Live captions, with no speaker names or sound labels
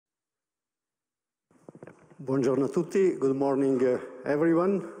Buongiorno a tutti, good morning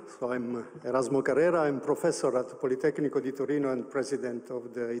everyone. So I'm Erasmo Carrera, I'm professor at Politecnico di Torino and president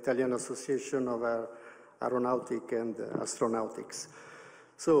of the Italian Association of Aeronautic and Astronautics.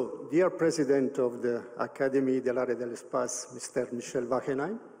 So, dear president of the Académie de l'Art et de l'Espace, Mr. Michel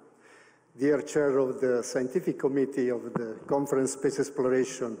Wachenheim, dear chair of the scientific committee of the Conference Space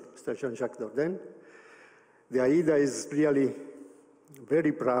Exploration, Mr. Jean-Jacques Dordain, the AIDA is really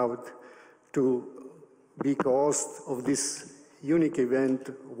very proud to be co-host of this unique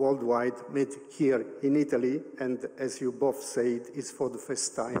event worldwide made here in Italy, and as you both said, it's for the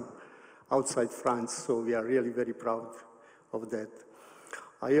first time outside France, so we are really very proud of that.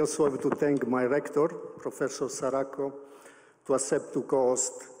 I also have to thank my rector, Professor Saracco, to accept to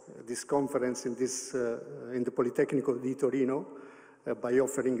co-host this conference in the Politecnico di Torino by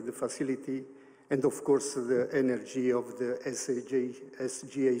offering the facility, and of course the energy of the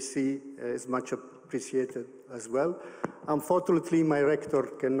SGAC is much appreciated as well. Unfortunately, my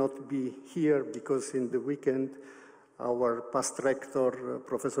rector cannot be here because in the weekend our past rector,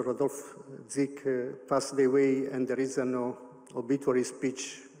 Professor Rodolphe Zick, passed away, and there is an obituary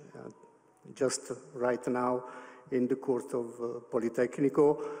speech just right now in the court of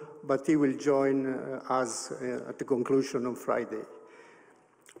Politecnico, but he will join us at the conclusion on Friday.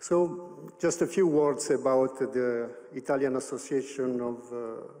 So, just a few words about the Italian Association of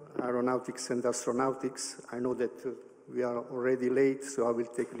Aeronautics and Astronautics. I know that we are already late, so I will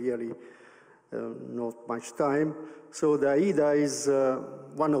take really not much time. So the AIDA is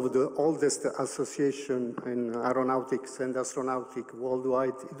one of the oldest associations in aeronautics and astronautics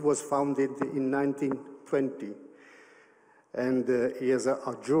worldwide. It was founded in 1920. And he has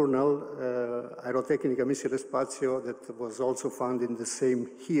a journal, Aerotecnica Missile Spazio, that was also found in the same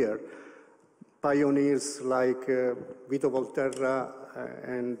year. Pioneers like Vito Volterra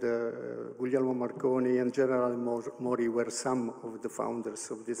and Guglielmo Marconi and General Mori were some of the founders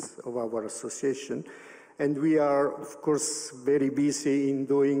of our association. And we are, of course, very busy in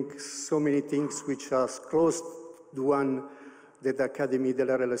doing so many things which are close to one that the Académie de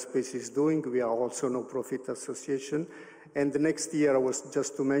l'Art et de l'Espace is doing. We are also a no-profit association. And the next year, I was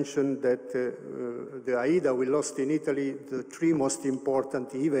just to mention that the AIDA will host in Italy the three most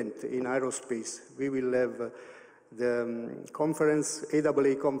important events in aerospace. We will have the conference,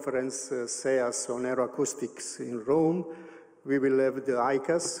 AAA conference, SEAS on aeroacoustics in Rome. We will have the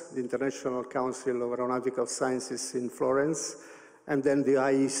ICAS, the International Council of Aeronautical Sciences in Florence, and then the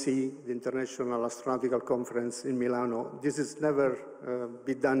IEC, the International Astronautical Conference in Milano. This has never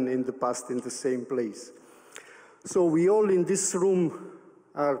been done in the past in the same place. So we all in this room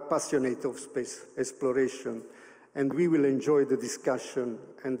are passionate of space exploration, and we will enjoy the discussion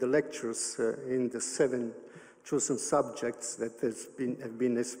and the lectures in the 7 chosen subjects that have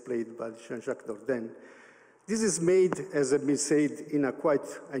been explained by Jean-Jacques Dordain. This is made, as has been said, in a quite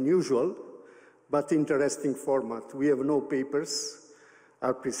unusual but interesting format. We have no papers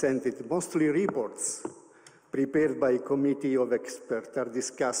are presented, mostly reports prepared by a committee of experts are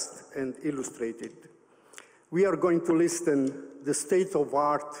discussed and illustrated. We are going to listen the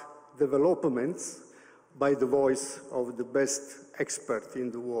state-of-art developments by the voice of the best expert in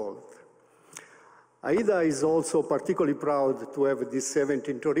the world. AIDA is also particularly proud to have this event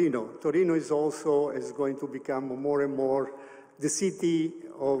in Torino. Torino is going to become more and more the city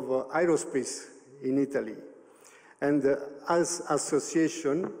of aerospace in Italy. And as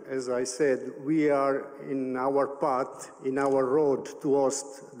association, as I said, we are in our path, in our road to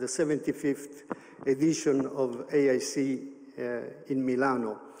host the 75th edition of AIC in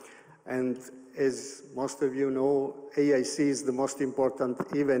Milano. And as most of you know, AIC is the most important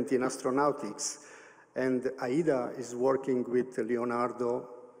event in astronautics. And AIDA is working with Leonardo,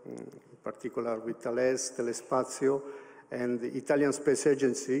 in particular with Thales, Telespazio, and the Italian Space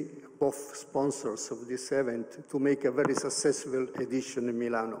Agency, both sponsors of this event, to make a very successful edition in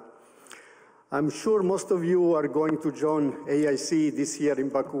Milano. I'm sure most of you are going to join AIC this year in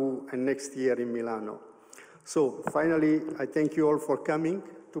Baku and next year in Milano. So finally, I thank you all for coming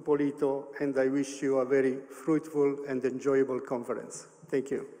to Polito, and I wish you a very fruitful and enjoyable conference.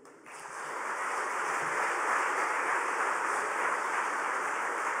 Thank you.